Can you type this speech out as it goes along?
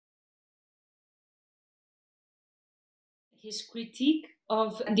his critique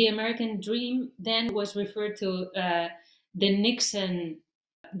of the American dream then was referred to the Nixon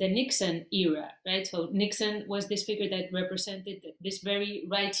the Nixon era, right? So Nixon was this figure that represented this very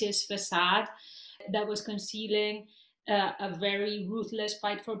righteous facade that was concealing a very ruthless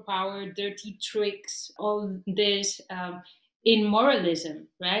fight for power, dirty tricks, all this immoralism,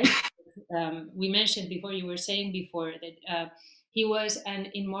 right? We mentioned before, you were saying before that he was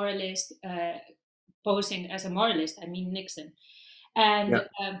an immoralist, posing as a moralist. I mean, Nixon. And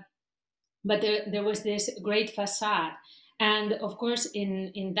Yeah. but there was this great facade, and of course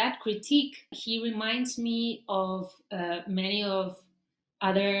in that critique he reminds me of many of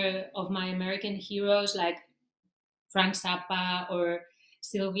other of my American heroes like Frank Zappa or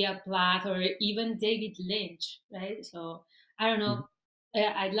Sylvia Plath or even David Lynch, right? So I don't know.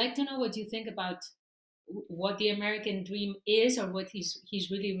 Mhm. I'd like to know what you think about what the American dream is, or what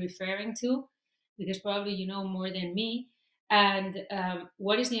he's really referring to, because probably you know more than me. And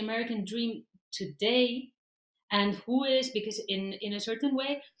what is the American dream today, and who is, because in a certain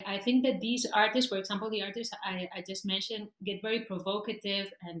way I think that these artists, for example the artists I just mentioned, get very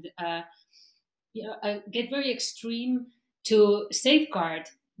provocative and get very extreme to safeguard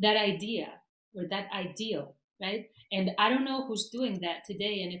that idea or that ideal, right? And I don't know who's doing that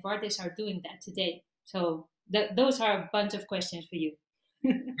today, and if artists are doing that today. So those are a bunch of questions for you.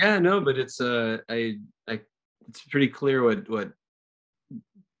 Yeah, no, but it's I it's pretty clear what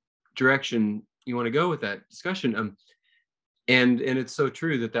direction you want to go with that discussion. And it's so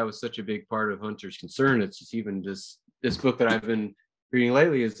true that that was such a big part of Hunter's concern. It's just even just this book that I've been reading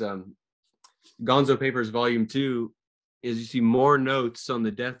lately is Gonzo Papers Volume 2, is you see more notes on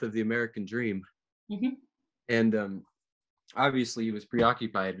the death of the American dream. Hmm. And obviously he was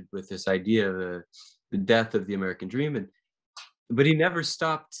preoccupied with this idea of the death of the American dream, and but he never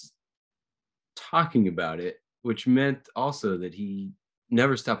stopped talking about it, which meant also that he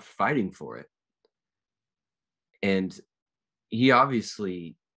never stopped fighting for it. And he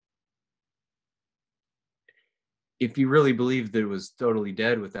obviously, if he really believed that it was totally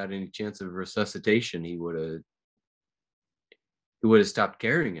dead without any chance of resuscitation, he would have stopped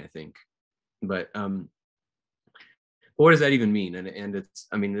caring, I think. But what does that even mean? And it's,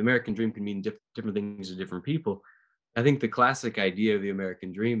 I mean, the American dream can mean different things to different people. I think the classic idea of the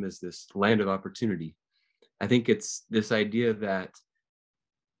American dream is this land of opportunity. I think it's this idea that,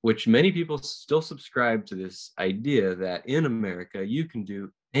 which many people still subscribe to, this idea that in America you can do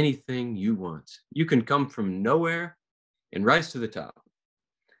anything you want. You can come from nowhere and rise to the top.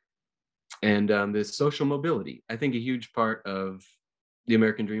 And this social mobility, I think a huge part of the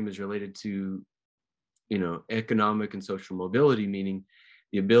American dream is related to, economic and social mobility, meaning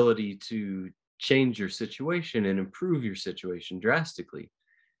the ability to change your situation and improve your situation drastically.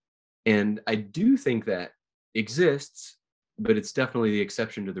 And I do think that exists, but it's definitely the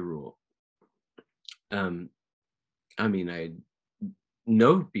exception to the rule. Um, I mean, I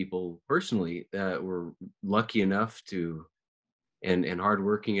know people personally that were lucky enough to and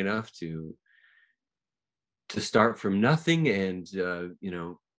hardworking enough to start from nothing and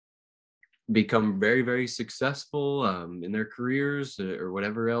become very, very successful in their careers or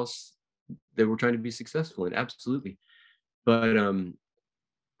whatever else they were trying to be successful in. Absolutely. But um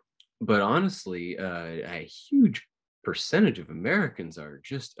but honestly, a huge percentage of Americans are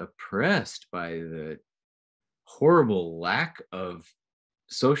just oppressed by the horrible lack of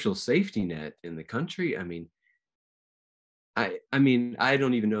social safety net in the country. I mean, I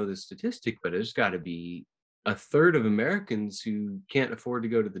don't even know the statistic, but there's got to be a third of Americans who can't afford to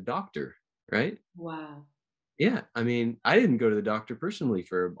go to the doctor, right? Wow. Yeah, I mean, I didn't go to the doctor personally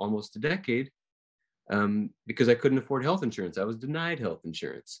for almost a decade because I couldn't afford health insurance. I was denied health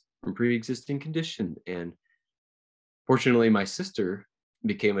insurance from pre-existing condition, and fortunately, my sister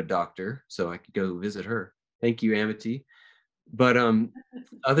became a doctor, so I could go visit her. Thank you, Amity. But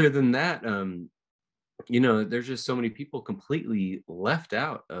other than that, there's just so many people completely left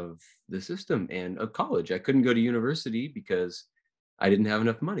out of the system and of college. I couldn't go to university because I didn't have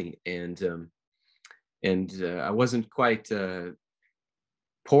enough money, and I wasn't quite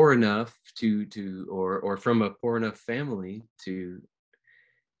poor enough or from a poor enough family to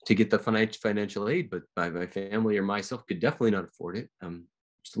get the financial aid. But my family or myself could definitely not afford it.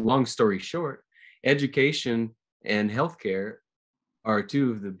 Just a long story short, education and healthcare are two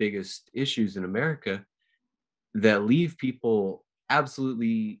of the biggest issues in America that leave people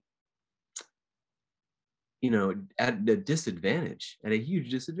absolutely, at a disadvantage, at a huge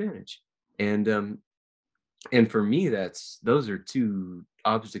disadvantage. And and for me, those are two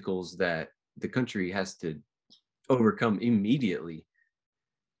obstacles that the country has to overcome immediately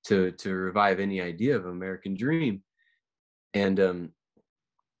to revive any idea of American dream. And and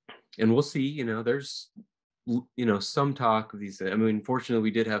we'll see. There's some talk of these. I mean, fortunately,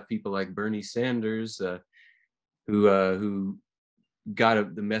 we did have people like Bernie Sanders who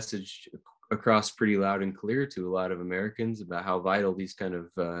got the message across pretty loud and clear to a lot of Americans about how vital these kind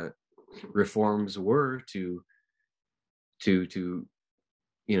of reforms were to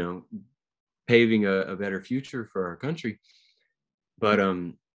you know paving a better future for our country. But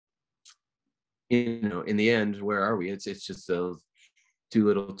in the end, where are we? It's just too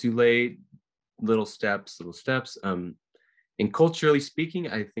little, too late. Little steps. And culturally speaking,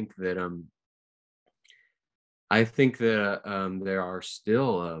 I think that there are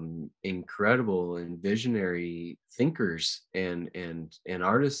still incredible and visionary thinkers and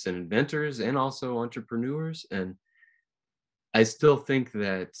artists and inventors and also entrepreneurs. And I still think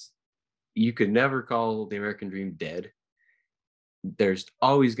that you could never call the American dream dead. There's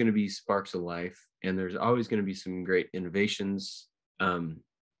always going to be sparks of life, and there's always going to be some great innovations. Um,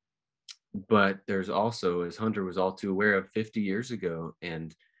 but there's also, as Hunter was all too aware of 50 years ago,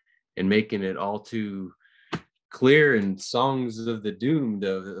 and making it all too clear in songs of the doomed,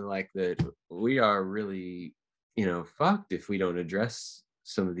 of like that we are really fucked if we don't address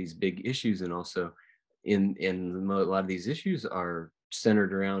some of these big issues. And also in a lot of these issues are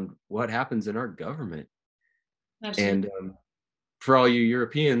centered around what happens in our government. Absolutely. And for all you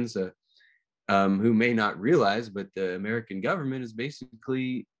Europeans who may not realize, but the American government is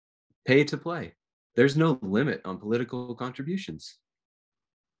basically pay to play. There's no limit on political contributions,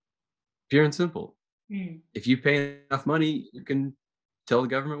 pure and simple. Mm. If you pay enough money, you can tell the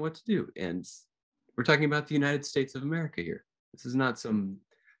government what to do. And we're talking about the United States of America here. This is not some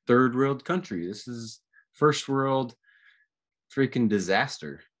third world country. This is first world freaking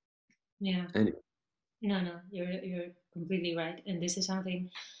disaster. Yeah. And No, no, you're completely right. And this is something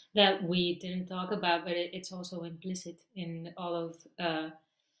that we didn't talk about, but it's also implicit in all of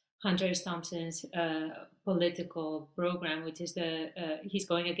Hunter Thompson's political program, which is he's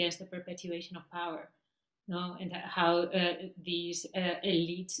going against the perpetuation of power, no, and how these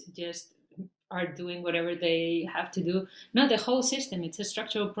elites just are doing whatever they have to do. Not the whole system; it's a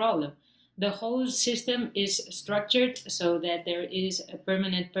structural problem. The whole system is structured so that there is a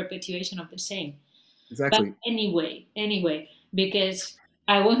permanent perpetuation of the same. But exactly. anyway, because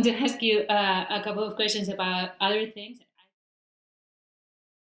I want to ask you a couple of questions about other things.